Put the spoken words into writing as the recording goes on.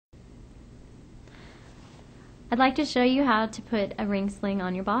I'd like to show you how to put a ring sling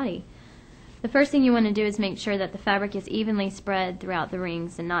on your body. The first thing you want to do is make sure that the fabric is evenly spread throughout the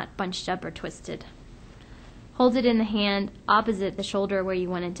rings and not bunched up or twisted. Hold it in the hand opposite the shoulder where you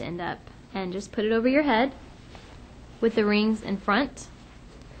want it to end up, and just put it over your head with the rings in front.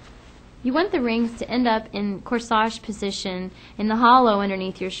 You want the rings to end up in corsage position in the hollow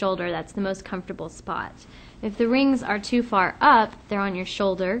underneath your shoulder. That's the most comfortable spot. If the rings are too far up, they're on your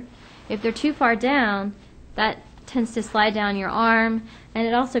shoulder. If they're too far down, that tends to slide down your arm, and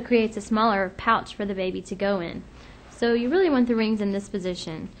it also creates a smaller pouch for the baby to go in. So you really want the rings in this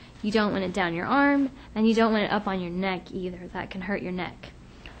position. You don't want it down your arm, and you don't want it up on your neck either. That can hurt your neck.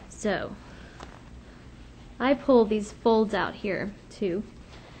 So I pull these folds out here too.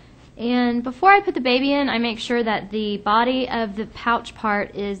 And before I put the baby in, I make sure that the body of the pouch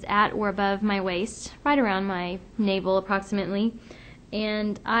part is at or above my waist, right around my navel approximately.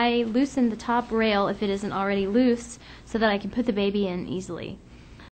 And I loosen the top rail if it isn't already loose so that I can put the baby in easily.